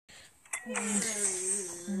What's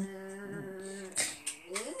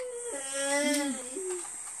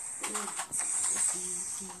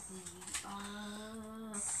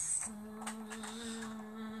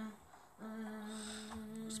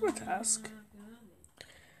my task?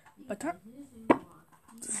 My task?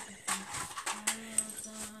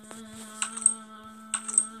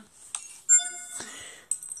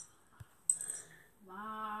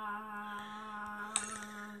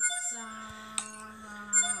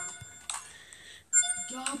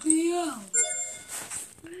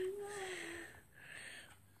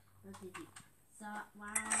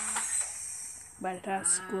 My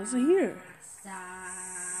task was here.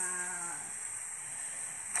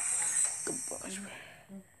 Gosh,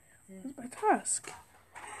 where's my task?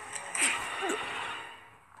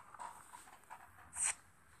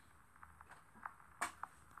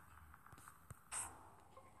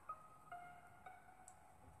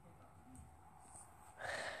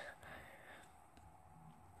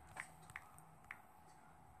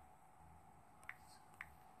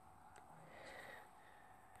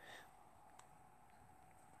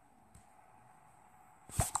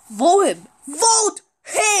 Vote him! Vote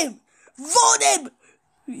him! Vote him!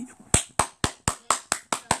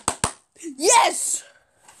 Yes!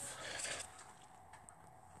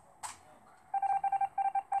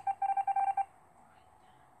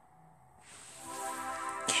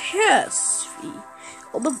 Yes!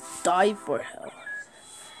 I'm gonna die for hell.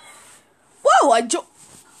 Whoa!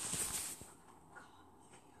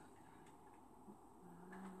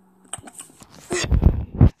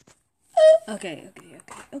 Okay.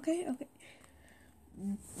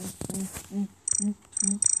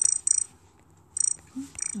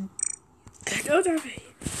 Don't have me.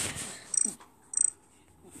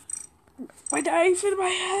 My knife in my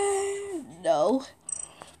head. No.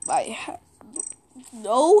 My head.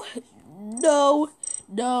 No.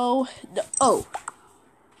 Oh.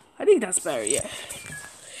 I think that's better, yeah.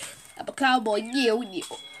 I'm a cowboy.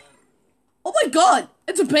 Oh my god!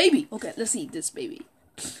 It's a baby! Okay, let's eat this baby.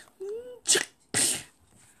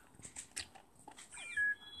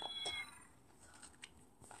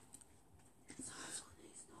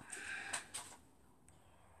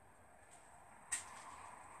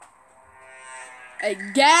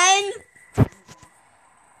 Again?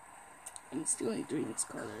 I'm still only doing this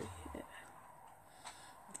color. Yeah.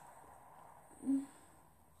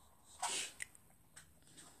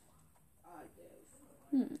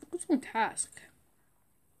 What's my task?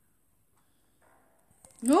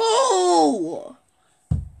 No!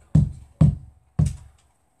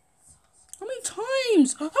 How many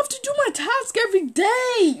times? I have to do my task every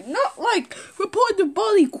day! Not like report the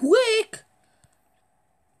body quick!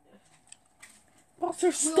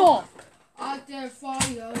 Buster, stop! Out there,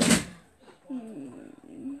 fire!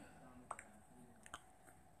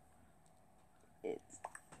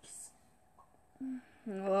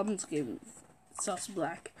 Well, I'm just giving sauce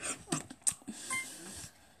black.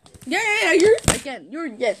 Yeah, you're again.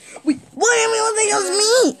 Wait, what? Everyone think it was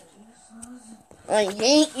me? I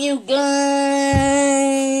hate you guys.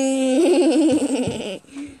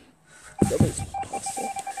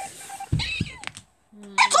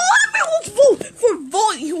 I told everyone to vote for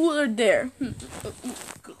vote who are there.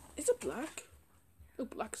 Is it black? Oh,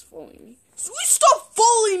 black is following me. So stop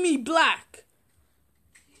following me, black.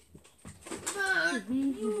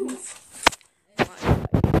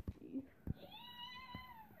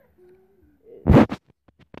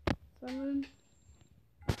 Seven.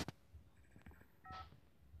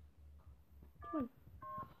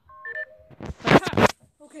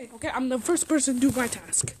 Okay, I'm the first person to do my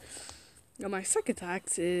task. Now my second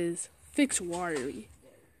task is fix watery.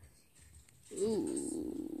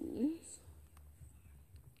 Ooh.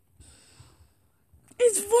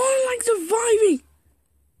 It's fun like surviving.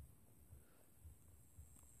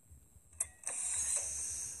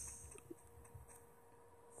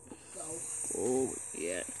 Oh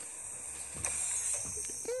yeah.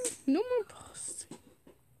 No more posts.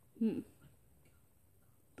 Do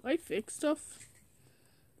I fix stuff?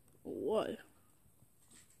 What?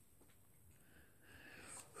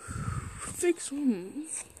 Fix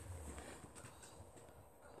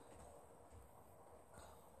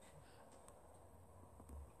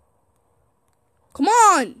Come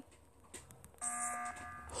on!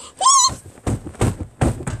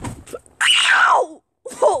 Ow!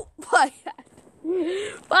 Oh, my hand!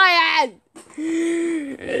 My hand!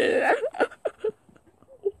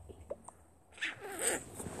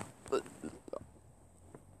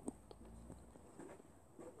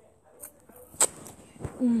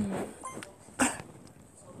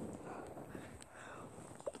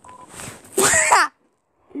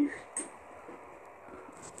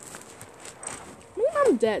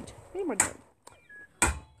 dead. Hey, I'm dead.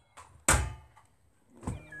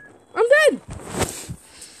 I'm dead!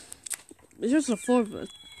 It's just a 4 of us.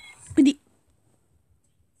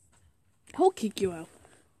 I'll kick you out.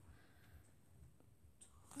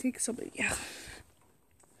 Kick somebody out.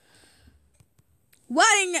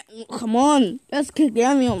 Why? Come on. Let's kick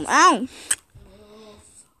everyone out.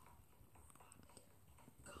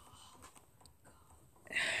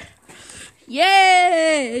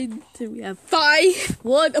 Yay! So we have 5.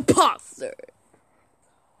 What a imposter.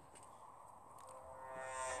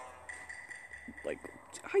 Like,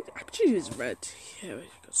 I choose red. Yeah,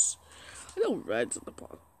 because I know red's at the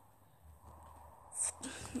bottom.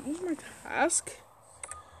 What's my task?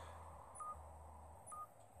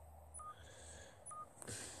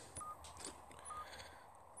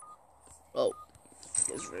 Oh,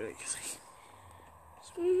 it's really easy.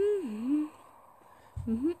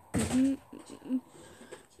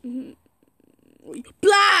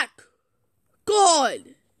 Black! God!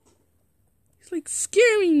 He's like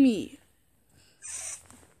scaring me.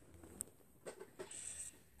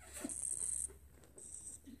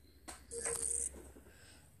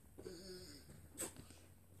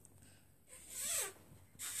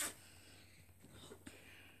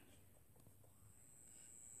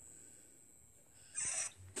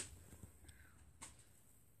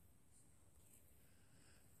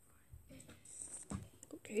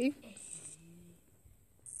 Okay.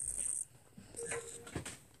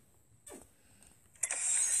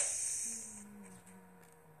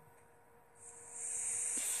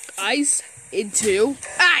 Ice into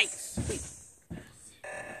ice. Wait.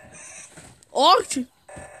 Auction.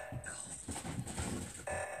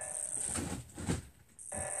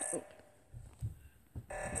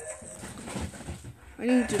 I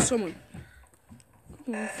need to someone.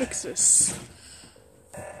 I'm gonna fix this.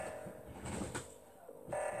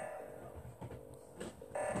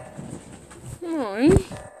 Come on.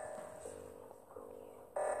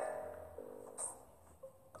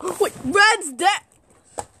 Wait, red's dead.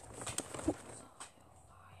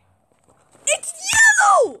 It's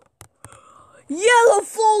yellow. Yellow,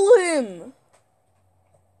 follow him.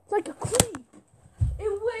 It's like a creep. It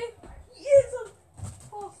went. He is a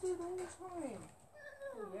imposter the whole time.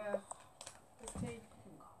 Oh, yeah.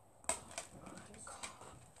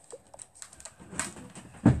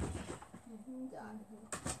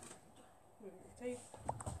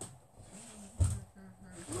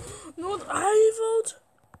 No, I vote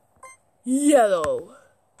yellow.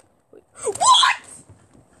 Wait. What?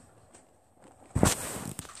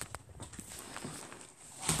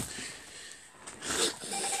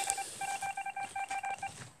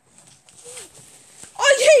 I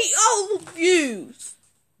hate all of you.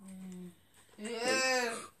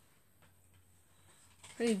 Yeah.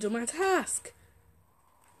 I need to do my task.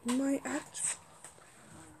 My act.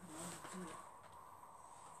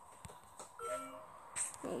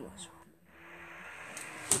 Oh my.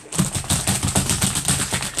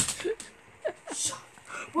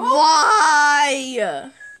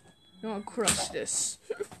 Why? No, I'll crush this.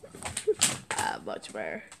 Much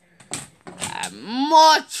better.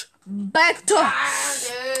 Much better.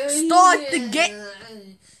 Start the game.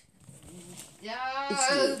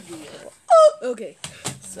 Oh, okay.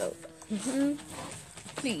 So,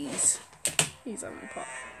 please on my pot.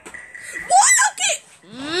 What? Okay.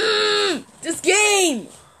 This game.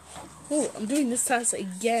 Oh, I'm doing this task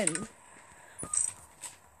again.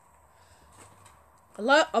 I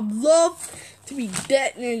love to be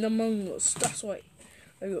dead in Among Us. That's why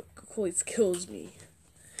it always kills me.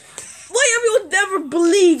 Why everyone never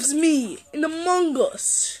believes me in Among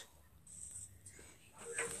Us?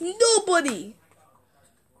 Nobody.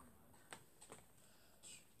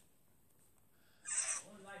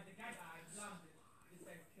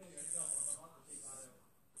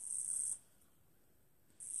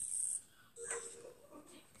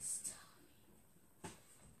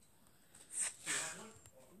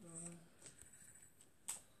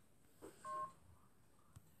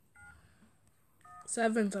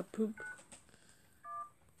 Seven's a poop.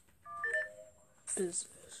 Business.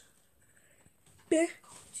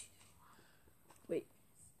 Wait.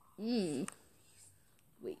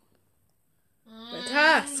 Wait. My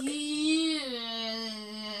task.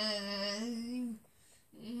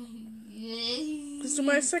 This is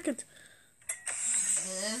my second.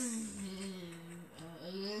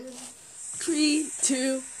 3,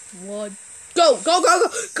 2, 1. Go, go, go,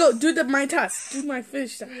 go, go. Do my task. Do my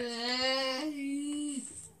fish task.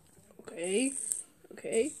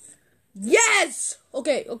 Okay. Yes!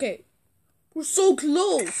 Okay. We're so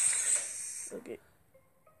close. Okay.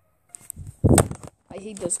 I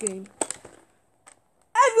hate this game.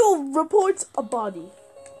 Everyone reports a body.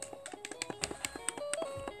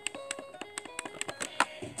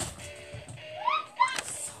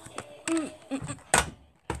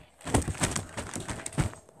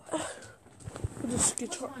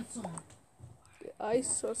 I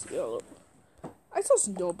sus yellow. I sus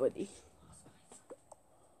nobody.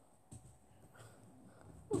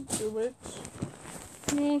 I'll do it.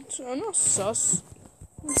 No, I'm not sus.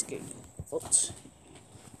 Let's get votes.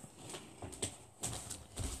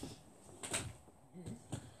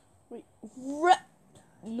 Wait,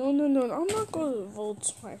 no, I'm not going to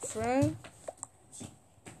vote, my friend.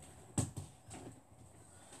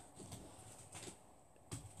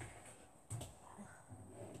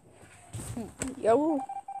 Yellow.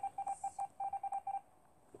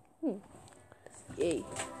 Yay.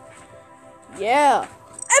 Yeah.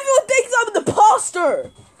 Everyone thinks I'm the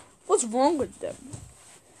imposter. What's wrong with them?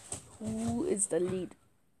 Who is the lead?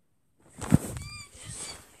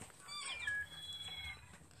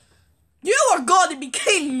 You are gonna be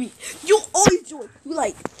kidding me. You always join. You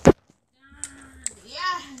like.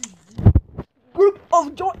 Yeah. Group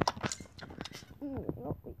of joy.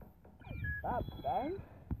 Stop, guys.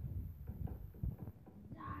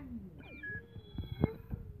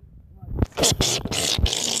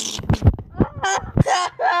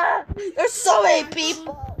 There's so many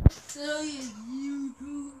people.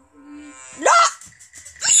 No!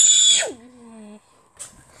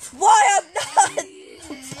 Why I'm not?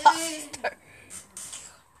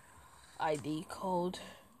 ID code.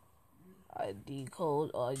 ID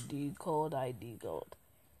code. ID code. ID code.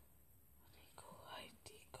 ID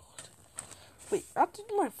code. Wait, I have to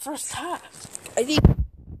do my first task. ID.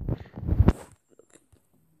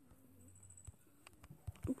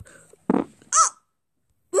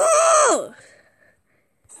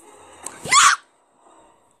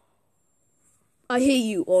 I hate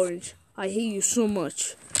you, Orange. I hate you so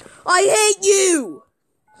much. I hate you!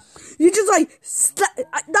 You just like,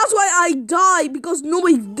 that's why I die, because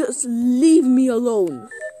nobody does leave me alone.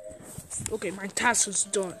 Okay, my task is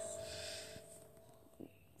done.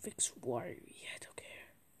 Fix water yet, okay.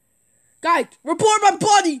 Guys, report my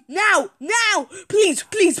body! Now! Now! Please,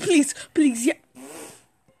 please, please, please, yeah.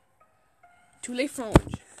 Too late for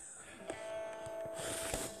Orange.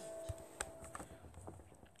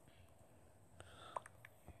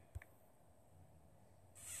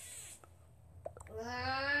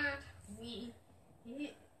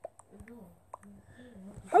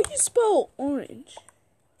 How do you spell orange?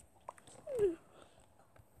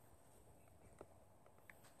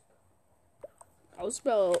 I'll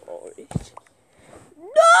spell orange.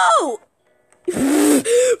 No!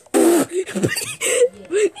 No!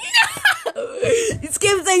 This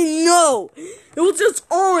game saying no! It was just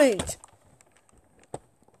orange!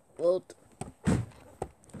 Well,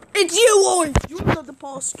 it's you, Orange! You're not the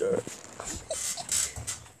imposter.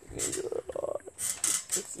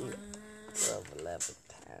 11,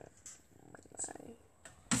 10,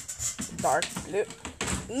 9. Dark blue.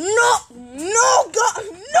 No! No! God!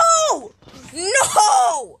 No!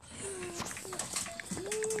 No!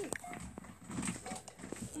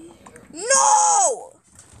 No!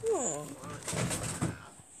 Oh.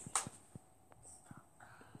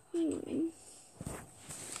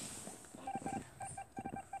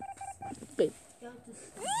 Wait.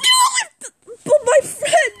 But my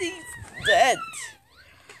friend is dead.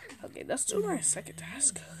 Okay, let's do my second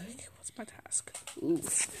task. Okay, what's my task? Ooh.